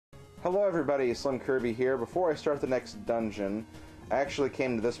Hello everybody, SlimKirby here. Before I start the next dungeon, I actually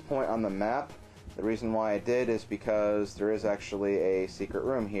came to this point on the map. The reason why I did is because there is actually a secret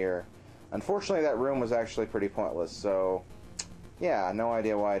room here. Unfortunately, that room was actually pretty pointless, so yeah, no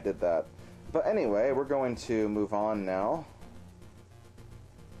idea why I did that. But anyway, we're going to move on now.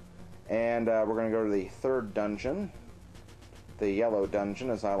 And we're going to go to the third dungeon. The yellow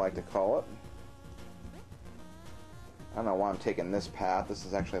dungeon, as I like to call it. I don't know why I'm taking this path. This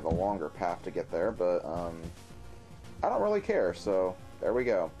is actually the longer path to get there, but I don't really care, so there we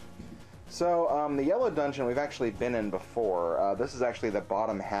go. So, the yellow dungeon we've actually been in before. This is actually the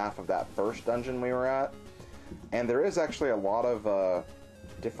bottom half of that first dungeon we were at. And there is actually a lot of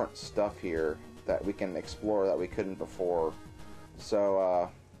different stuff here that we can explore that we couldn't before.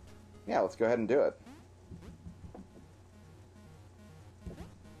 So, yeah, let's go ahead and do it.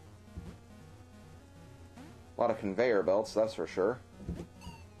 A lot of conveyor belts, that's for sure.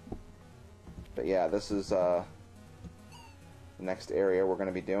 But yeah, this is the next area we're going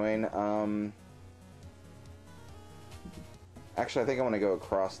to be doing. Actually, I think I want to go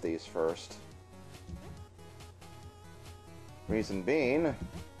across these first. Reason being,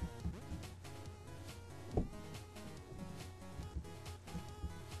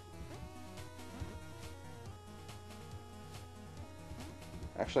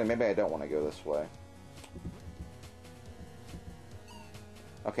 actually, maybe I don't want to go this way.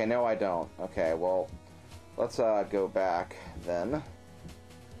 Okay, no I don't. Okay, well, let's go back then.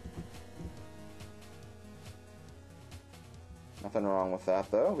 Nothing wrong with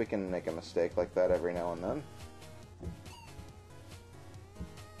that, though. We can make a mistake like that every now and then.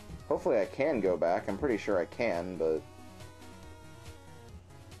 Hopefully I can go back. I'm pretty sure I can, but...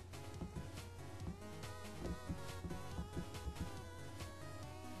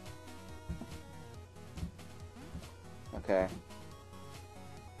 Okay.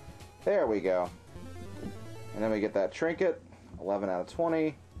 There we go. And then we get that trinket, 11 out of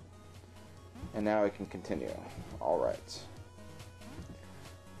 20. And now we can continue. Alright.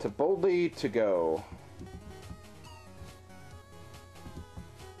 To boldly to go.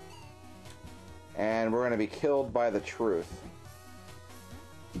 And we're going to be killed by the truth.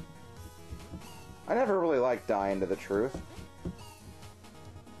 I never really liked dying to the truth.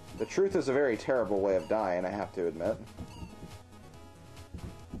 The truth is a very terrible way of dying, I have to admit.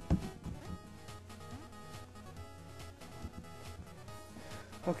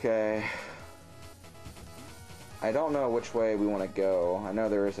 Okay. I don't know which way we want to go. I know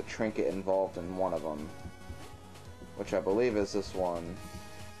there is a trinket involved in one of them, which I believe is this one.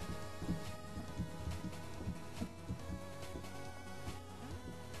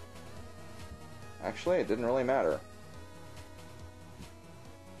 Actually, it didn't really matter.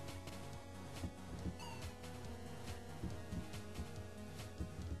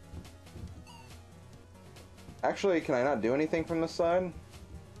 Actually, can I not do anything from this side?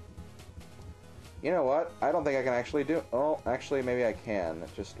 You know what? I don't think I can actually do... Oh, actually, maybe I can. It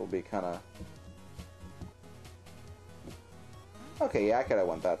just will be kind of... Okay, yeah, I could have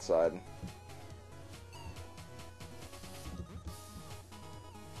went that side.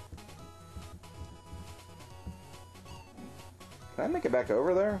 Can I make it back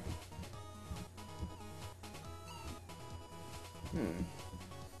over there?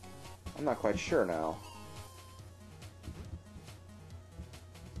 I'm not quite sure now.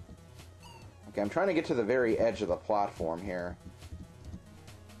 Okay, I'm trying to get to the very edge of the platform here.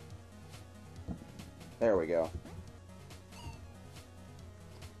 There we go.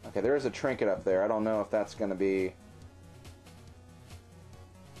 Okay, there is a trinket up there. I don't know if that's going to be...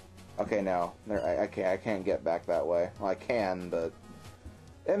 Okay, no. I can't get back that way. Well, I can, but...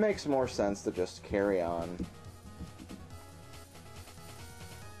 It makes more sense to just carry on.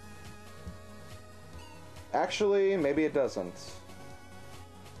 Actually, maybe it doesn't.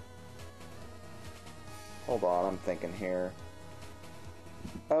 Hold on, I'm thinking here.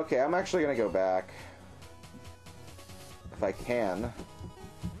 Okay, I'm actually gonna go back. If I can.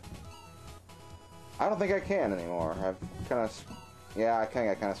 I don't think I can anymore. I've kind of... Yeah, I think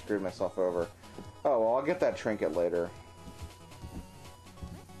I kind of screwed myself over. Oh, well, I'll get that trinket later.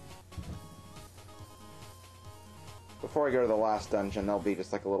 Before I go to the last dungeon, there'll be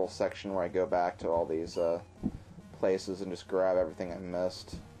just like a little section where I go back to all these places and just grab everything I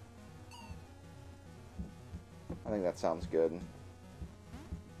missed. I think that sounds good.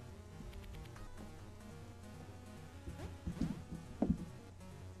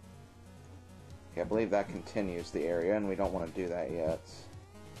 Okay, I believe that continues the area, and we don't want to do that yet.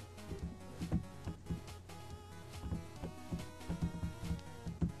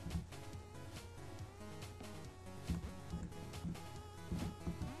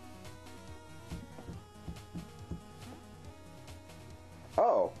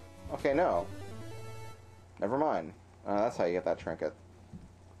 Oh! Okay, no. Never mind. That's how you get that trinket.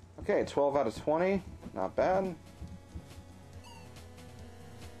 Okay, 12 out of 20. Not bad.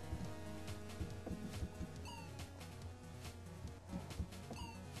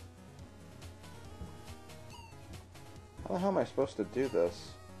 How the hell am I supposed to do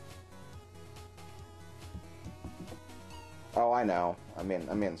this? Oh, I know. I'm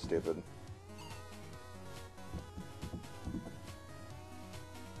being stupid.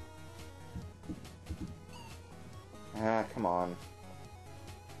 Ah, come on.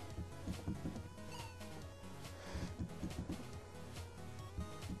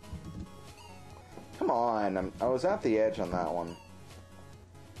 Come on, I was at the edge on that one.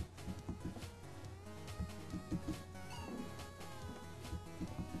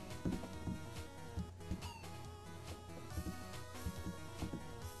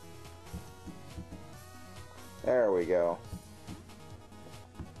 There we go.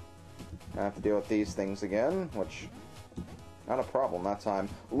 I have to deal with these things again, which... not a problem that time.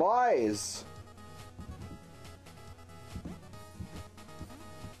 Lies!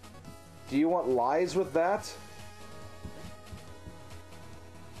 Do you want lies with that?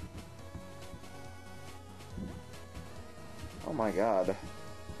 Oh my god.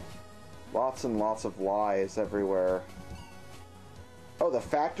 Lots and lots of lies everywhere. Oh, the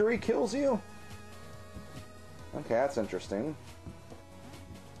factory kills you? Okay, that's interesting.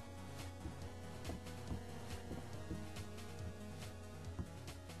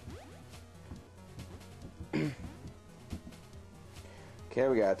 Okay,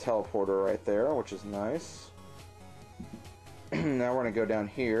 we got a teleporter right there, which is nice. Now we're gonna go down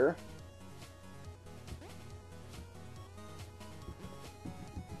here.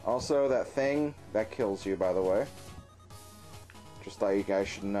 Also, that thing, that kills you, by the way. Just thought you guys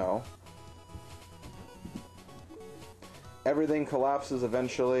should know. Everything collapses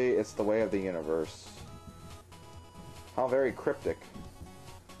eventually. It's the way of the universe. How very cryptic.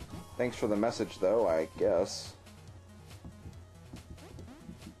 Thanks for the message, though, I guess.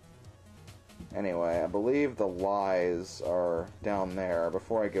 Anyway, I believe the lies are down there.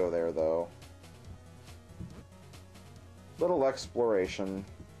 Before I go there, though. Little exploration.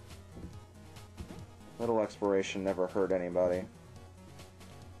 Little exploration never hurt anybody.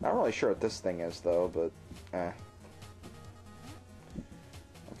 Not really sure what this thing is, though, but eh.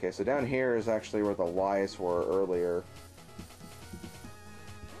 Okay, so down here is actually where the lies were earlier.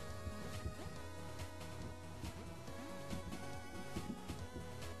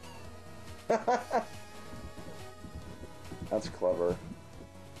 That's clever.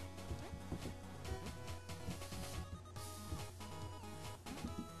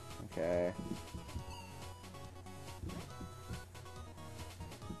 Okay.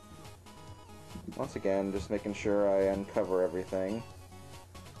 Once again, just making sure I uncover everything.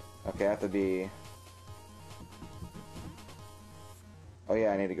 Okay, I have to be... oh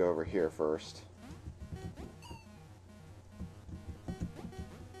yeah, I need to go over here first.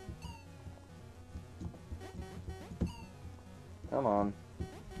 Come on.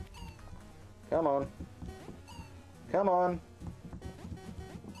 Come on. Come on!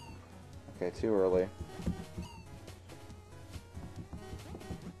 Okay, too early.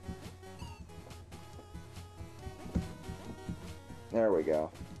 There we go.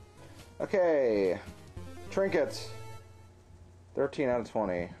 Okay. Trinket. 13 out of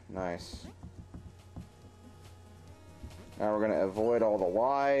 20. Nice. Now we're going to avoid all the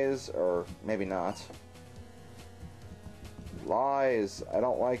lies, or maybe not. Lies! I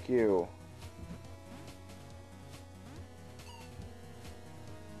don't like you.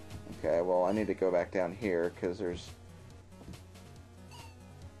 Okay, well, I need to go back down here, because there's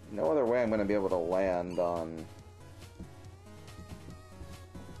no other way I'm going to be able to land on...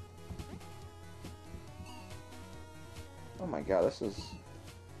 oh my god, this is...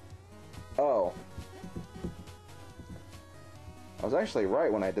 oh. I was actually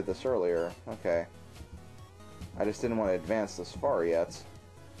right when I did this earlier. Okay. I just didn't want to advance this far yet.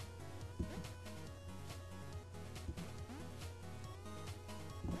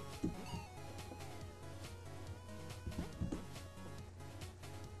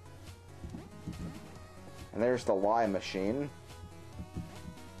 And there's the lie machine.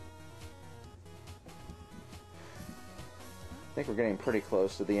 I think we're getting pretty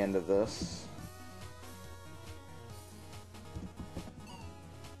close to the end of this.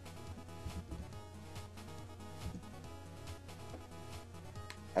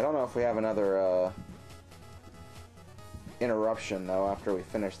 I don't know if we have another interruption, though, after we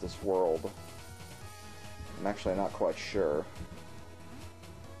finish this world. I'm actually not quite sure.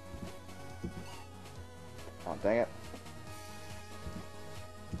 Oh, dang it.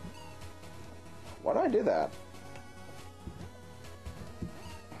 Why did I do that?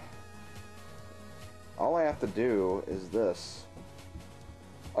 All I have to do is this.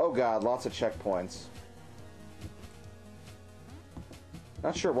 Oh god, lots of checkpoints.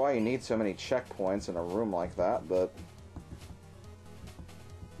 Not sure why you need so many checkpoints in a room like that, but...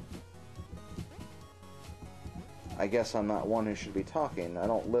 I guess I'm not one who should be talking. I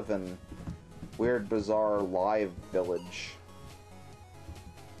don't live in Weird Bizarre Live Village.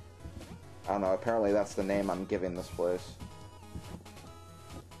 I don't know, apparently that's the name I'm giving this place.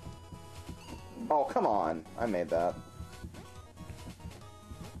 Oh, come on! I made that.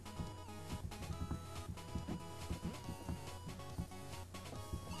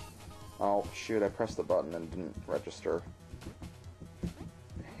 Oh, shoot, I pressed the button and didn't register. I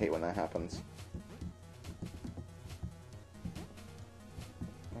hate when that happens.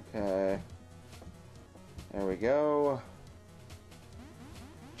 Okay. There we go.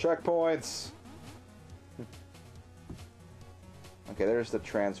 Checkpoints! Okay, there's the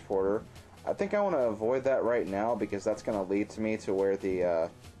transporter. I think I want to avoid that right now because that's going to lead to me to where the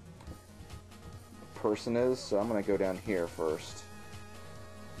person is, so I'm going to go down here first.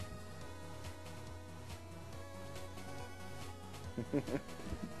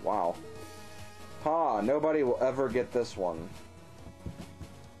 Wow. Ha! Nobody will ever get this one.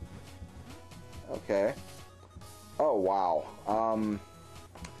 Okay. Oh, wow.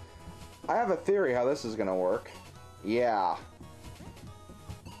 I have a theory how this is gonna work. Yeah.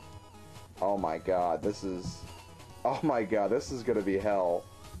 Oh my god, this is... Oh my god, this is gonna be hell.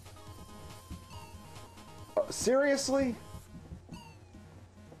 Seriously?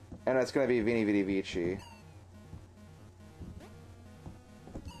 And it's gonna be Vini Vidi Vici.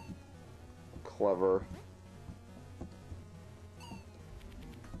 Clever.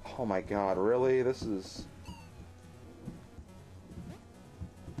 Oh my god, really? This is...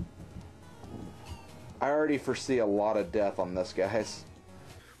 I already foresee a lot of death on this, guys.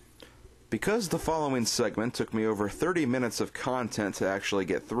 Because the following segment took me over 30 minutes of content to actually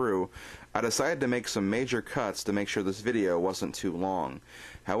get through, I decided to make some major cuts to make sure this video wasn't too long.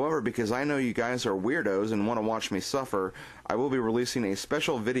 However, because I know you guys are weirdos and want to watch me suffer, I will be releasing a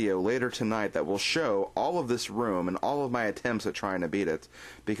special video later tonight that will show all of this room and all of my attempts at trying to beat it,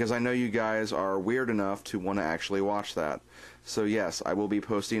 because I know you guys are weird enough to want to actually watch that. So yes, I will be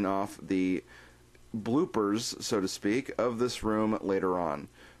posting off the bloopers, so to speak, of this room later on.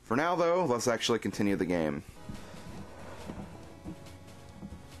 For now, though, let's actually continue the game.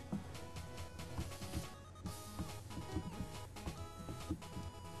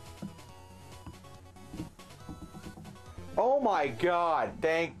 Oh my god,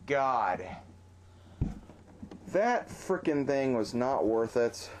 thank god. That frickin' thing was not worth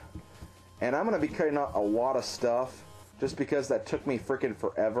it. And I'm gonna be cutting out a lot of stuff just because that took me frickin'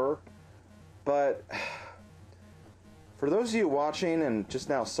 forever. But for those of you watching and just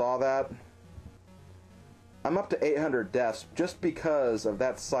now saw that, I'm up to 800 deaths just because of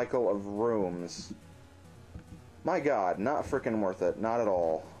that cycle of rooms. My god, not frickin' worth it. Not at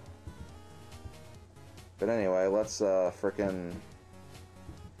all. But anyway, let's frickin'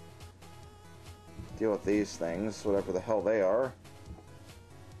 deal with these things, whatever the hell they are.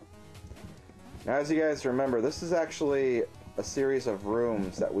 Now, as you guys remember, this is actually a series of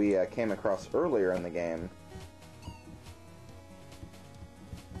rooms that we came across earlier in the game.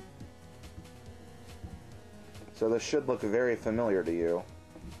 So this should look very familiar to you.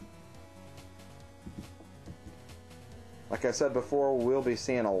 Like I said before, we'll be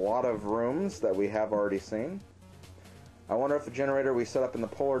seeing a lot of rooms that we have already seen. I wonder if the generator we set up in the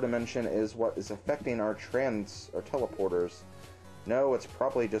polar dimension is what is affecting our teleporters. No, it's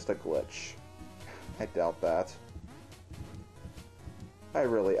probably just a glitch. I doubt that.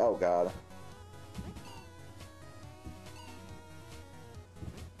 Oh god.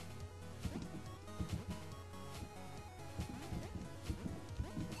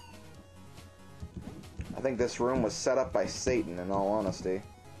 I think this room was set up by Satan, in all honesty.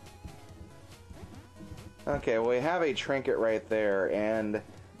 Okay, well, we have a trinket right there, and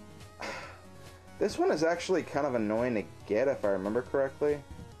this one is actually kind of annoying to get, if I remember correctly.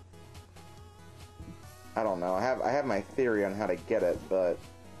 I don't know. I have my theory on how to get it, but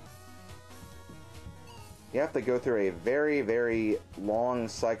you have to go through a very, very long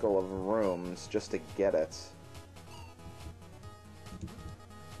cycle of rooms just to get it.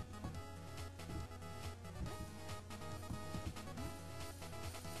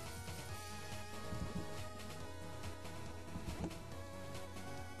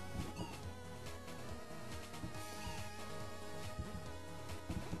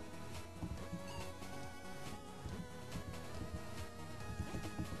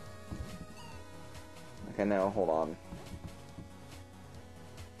 Okay, no, hold on.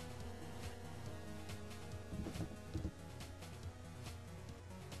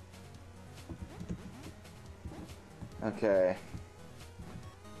 Okay.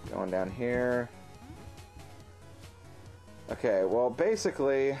 Going down here. Okay, well,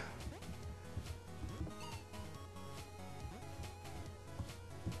 basically...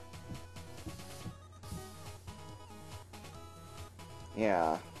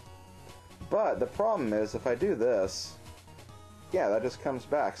 Yeah. But the problem is, if I do this... Yeah, that just comes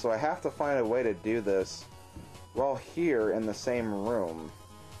back. So I have to find a way to do this while here in the same room.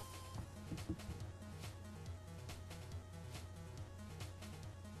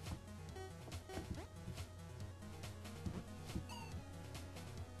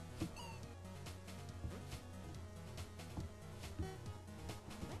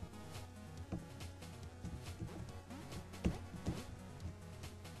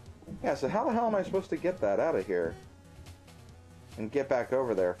 Yeah, so how the hell am I supposed to get that out of here? And get back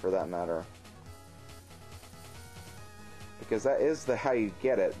over there, for that matter. Because that is the how you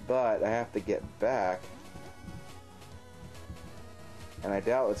get it, but I have to get back. And I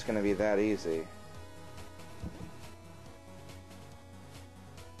doubt it's going to be that easy.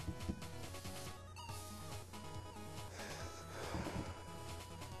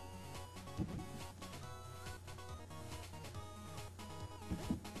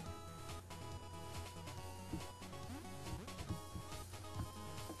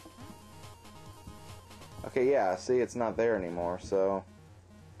 Okay, yeah, see, it's not there anymore, so...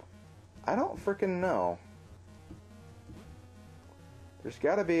 I don't frickin' know. There's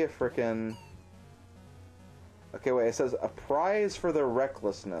gotta be a frickin'... Okay, wait, it says, a prize for the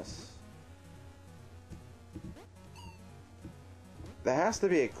recklessness. There has to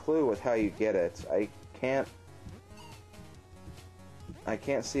be a clue with how you get it. I can't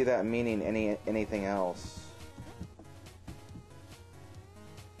see that meaning anything else.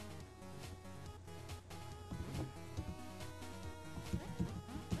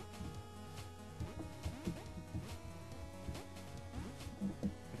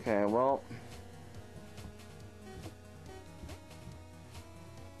 Okay, well...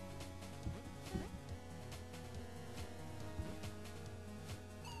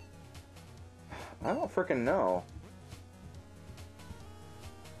 I don't frickin' know.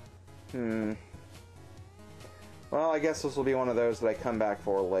 Well, I guess this will be one of those that I come back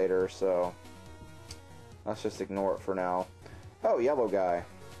for later, so... Let's just ignore it for now. Oh, yellow guy.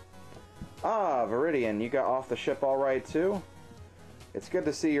 Ah, Viridian, you got off the ship alright too? It's good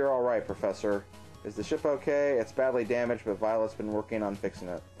to see you're alright, Professor. Is the ship okay? It's badly damaged, but Violet's been working on fixing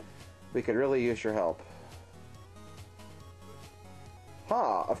it. We could really use your help.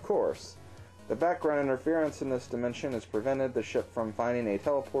 Ha, of course. The background interference in this dimension has prevented the ship from finding a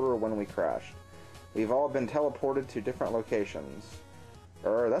teleporter when we crashed. We've all been teleported to different locations.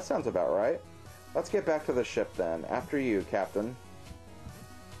 That sounds about right. Let's get back to the ship then. After you, Captain.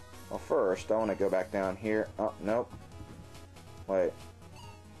 Well, first, I want to go back down here. Oh, nope. Wait.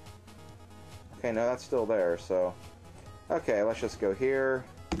 Okay, no, that's still there, so... Okay, let's just go here.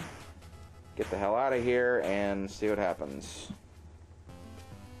 Get the hell out of here, and see what happens.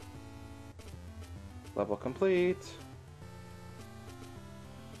 Level complete.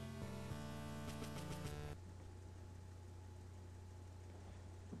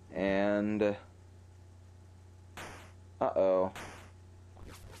 And... Uh-oh.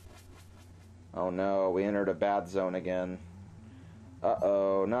 Oh no, we entered a bad zone again.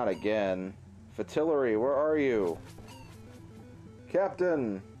 Uh-oh, not again. Fatillery, where are you?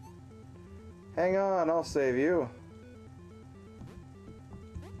 Captain! Hang on, I'll save you.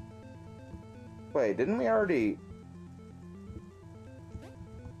 Wait, didn't we already...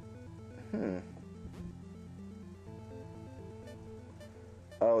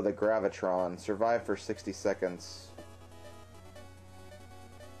 Oh, the Gravitron. Survive for 60 seconds.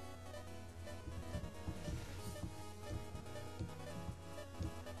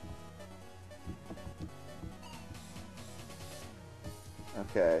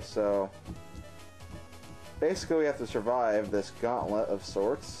 Okay, so... Basically we have to survive this gauntlet of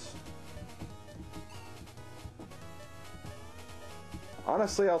sorts.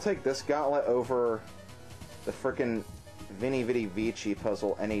 Honestly, I'll take this gauntlet over the frickin' VVVVV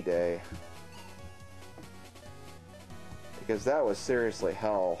puzzle any day. Because that was seriously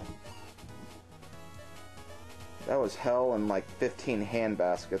hell. That was hell and like 15 hand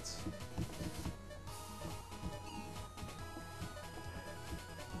baskets.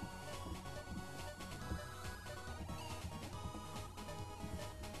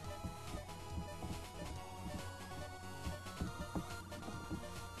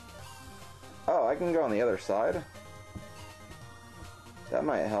 I can go on the other side. That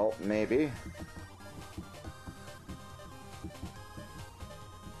might help, maybe.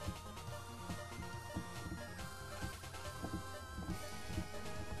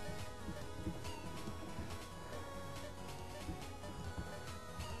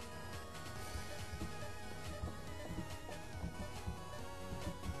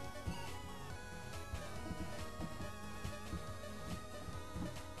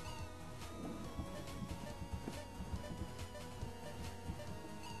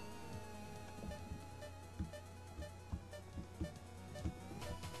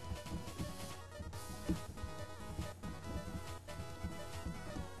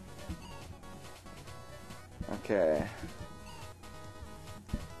 Okay.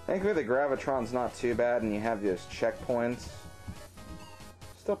 Thankfully the Gravitron's not too bad and you have those checkpoints.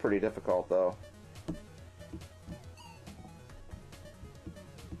 Still pretty difficult though.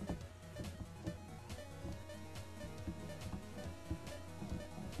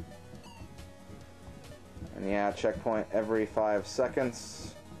 And yeah, checkpoint every 5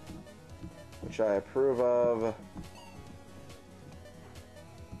 seconds, which I approve of.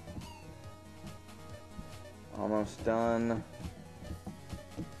 Almost done.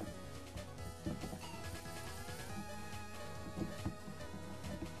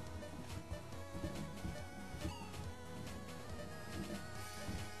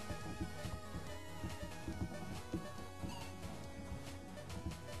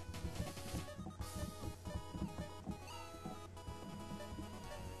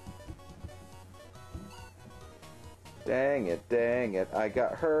 Dang it, I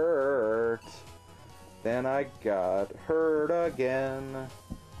got hurt. Then I got hurt again.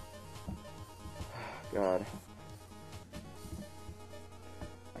 God.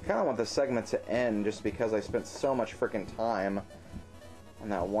 I kind of want this segment to end just because I spent so much freaking time on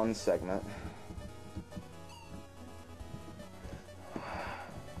that one segment.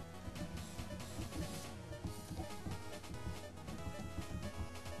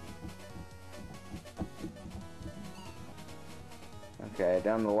 Okay,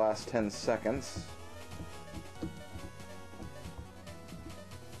 down to the last 10 seconds.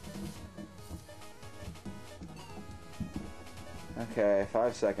 Okay,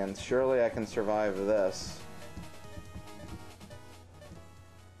 5 seconds. Surely I can survive this.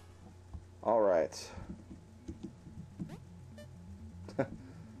 Alright.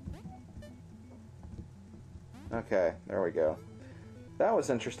 Okay, there we go. That was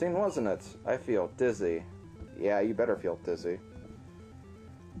interesting, wasn't it? I feel dizzy. Yeah, you better feel dizzy.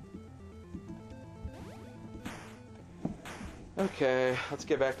 Okay, let's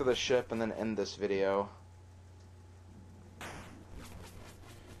get back to the ship and then end this video.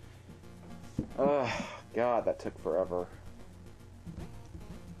 Oh, God, that took forever.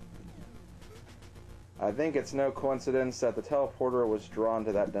 I think it's no coincidence that the teleporter was drawn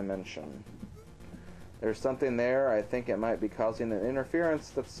to that dimension. There's something there. I think it might be causing an interference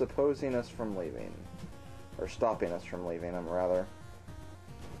that's supposing us from leaving. Or stopping us from leaving, rather.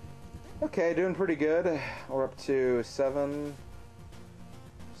 Okay, doing pretty good. We're up to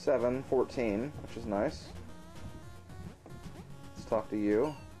 14, which is nice. Let's talk to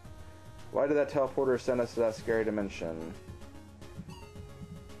you. Why did that teleporter send us to that scary dimension?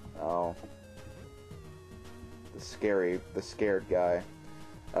 Oh. The scared guy.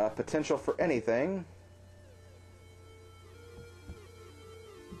 Potential for anything.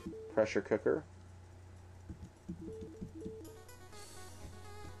 Pressure cooker.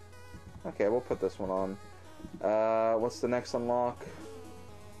 Okay, we'll put this one on. What's the next unlock?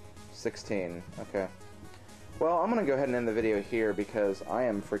 16. Okay. Well, I'm gonna go ahead and end the video here because I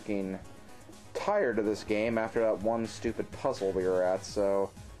am freaking tired of this game after that one stupid puzzle we were at. So,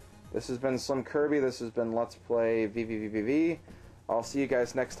 this has been SlimKirby. This has been Let's Play VVVVV. I'll see you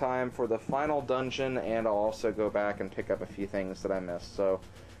guys next time for the final dungeon, and I'll also go back and pick up a few things that I missed. So,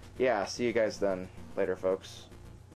 yeah, see you guys then. Later, folks.